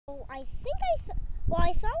I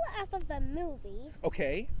saw it after the movie.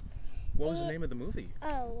 Okay. What was the name of the movie?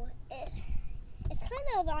 Oh, it's kind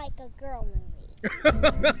of like a girl movie.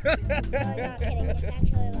 No, I'm not kidding. It's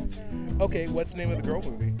actually like a girl. Okay, what's the name of the girl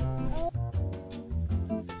movie?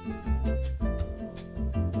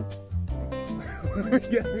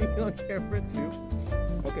 Get me on camera too.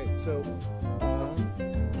 Okay, so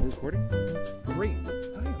we're recording? Great.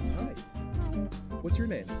 Hi, I'm Ty. What's your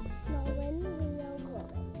name?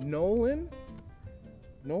 Nolan.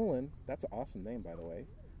 Nolan? That's an awesome name, by the way.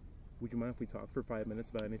 Would you mind if we talk for 5 minutes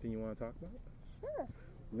about anything you want to talk about? Sure.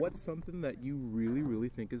 What's something that you really, really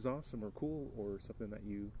think is awesome or cool, or something that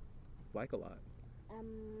you like a lot?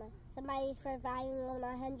 Somebody surviving on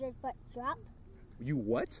a 100-foot drop. You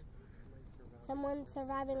what? Someone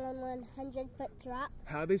surviving on a 100-foot drop.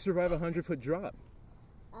 How they survive a 100-foot drop?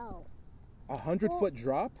 Oh. A 100-foot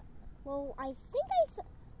drop? Well, I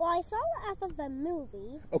saw it after the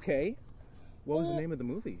movie. Okay. What was the name of the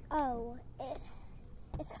movie? Oh,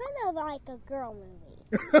 it's kind of like a girl movie.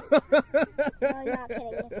 No, I'm not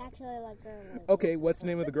kidding. It's actually like a girl movie. Okay, what's the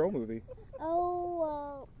name of the girl movie?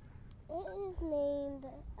 Oh, it is named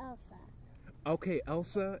Elsa. Okay,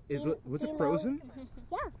 Elsa. Was it Frozen?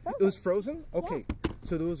 Yeah, Frozen. It was Frozen? Okay. Yeah.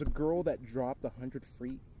 So there was a girl that dropped 100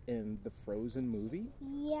 feet in the Frozen movie?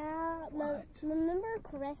 Yeah. What? Remember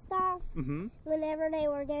Kristoff? Mm-hmm. Whenever they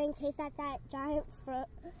were getting chased at that giant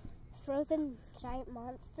frozen giant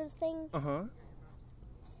monster thing? Uh-huh.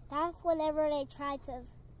 That's whenever they tried to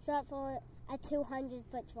drop on a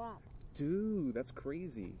 200-foot drop. Dude, that's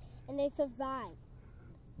crazy. And they survived.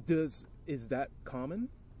 Is that common?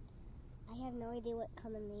 I have no idea what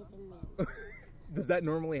common even means. Does that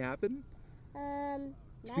normally happen? Not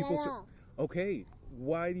at all. Okay.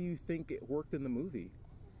 Why do you think it worked in the movie?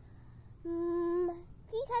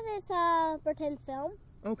 Because it's a pretend film.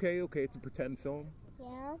 Okay, it's a pretend film.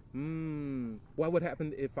 Yeah. What would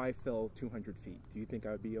happen if I fell 200 feet? Do you think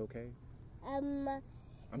I would be okay? I'm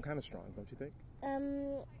kind of strong, don't you think?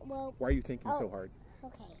 Well... Why are you thinking so hard?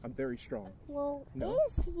 Okay. I'm very strong. Well, no?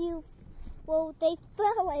 They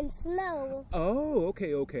fell in snow. Oh,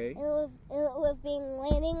 okay. It was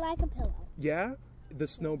landing like a pillow. Yeah? The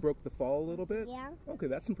snow broke the fall a little bit? Yeah. Okay,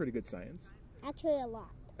 that's some pretty good science. Actually, a lot.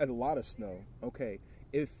 And a lot of snow. Okay.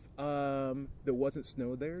 If there wasn't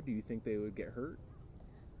snow there, do you think they would get hurt?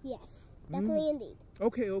 Yes, definitely indeed.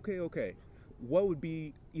 Okay. What would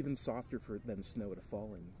be even softer than snow to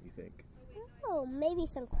fall in, you think? Oh, maybe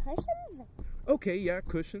some cushions? Okay, yeah,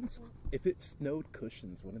 cushions. If it snowed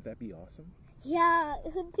cushions, wouldn't that be awesome? Yeah,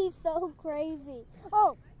 it would be so crazy.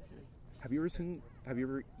 Oh! Have you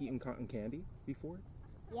ever eaten cotton candy before?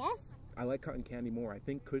 Yes. I like cotton candy more. I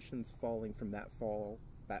think cushions falling from that far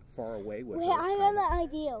away would Wait, hurt, I got an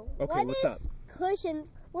idea. Okay, what's up? Cushions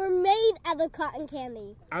were made out of cotton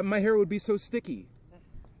candy. My hair would be so sticky.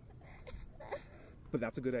 But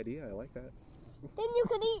that's a good idea. I like that. Then you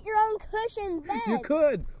could eat your own cushions then. You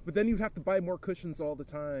could, but then you'd have to buy more cushions all the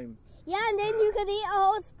time. Yeah, and then you could eat a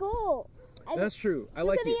whole school. That's true. I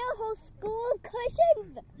like it. You could eat a whole school of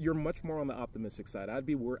cushions. You're much more on the optimistic side.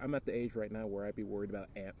 I'm at the age right now where I'd be worried about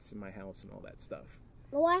ants in my house and all that stuff.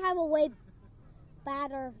 Well, I have a way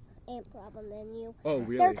badder ant problem than you. Oh,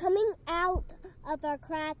 really? They're coming out of our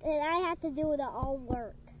crack, and I have to do the all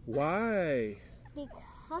work. Why?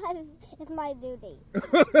 Because it's my duty.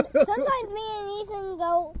 Sometimes me and Ethan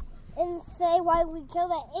go and say why we kill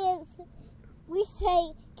the ants. We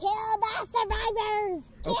say, kill the survivors!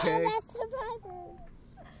 Kill the survivors!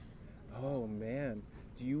 Oh, man.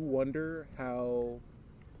 Do you wonder how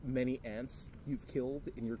many ants you've killed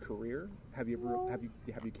in your career? Have you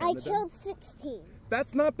counted them? I killed 16.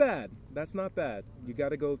 That's not bad. You got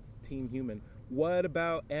to go Team Human. What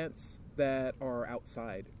about ants that are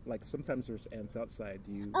outside? Like sometimes there's ants outside.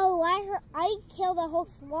 Oh, I killed a whole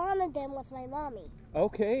swarm of them with my mommy.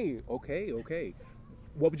 Okay.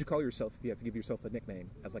 What would you call yourself if you had to give yourself a nickname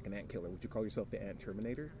as like an ant killer? Would you call yourself the Ant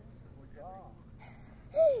Terminator?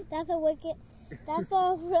 That's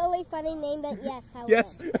a really funny name, but yes, I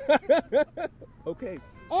Yes. would. Okay.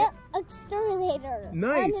 Ant Exterminator.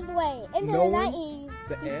 Nice. On his way into Nolan,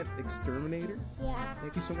 the 90s. the Ant Exterminator? Yeah.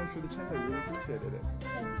 Thank you so much for the chat. I really appreciated it.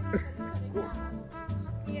 Cool.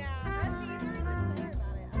 Yeah, he's a really good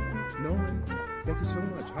player about it. Nolan, thank you so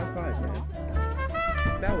much. High five, man.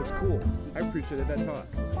 That was cool. I appreciated that talk.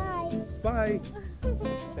 Bye. Bye.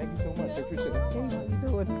 Thank you so much. I appreciate it. Hey, how you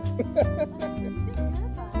doing?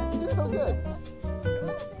 You did so good.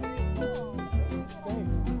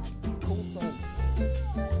 Thanks. Cool son.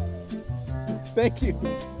 Thank you.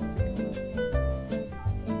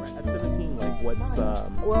 At 17, like, what's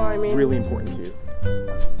really important to you?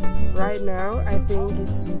 Right now, I think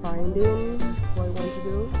it's finding what I want to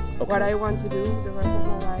do, Okay. what I want to do the rest of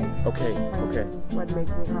my life. Okay, okay. Finding what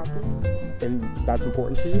makes me happy. And that's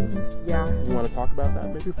important to you? Yeah. You want to talk about that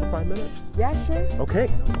maybe for 5 minutes? Yeah, sure. Okay,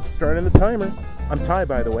 starting the timer. I'm Ty,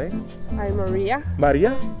 by the way. I'm Maria.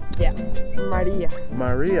 Maria? Yeah. Maria.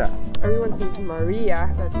 Maria. Everyone says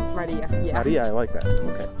Maria, but Maria. Yeah. Maria, I like that.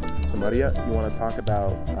 Okay. So Maria, you want to talk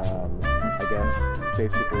about, I guess,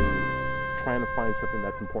 basically trying to find something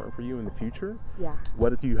that's important for you in the future? Yeah.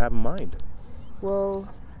 What do you have in mind? Well,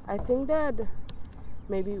 I think that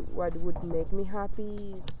maybe what would make me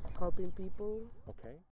happy is helping people. Okay.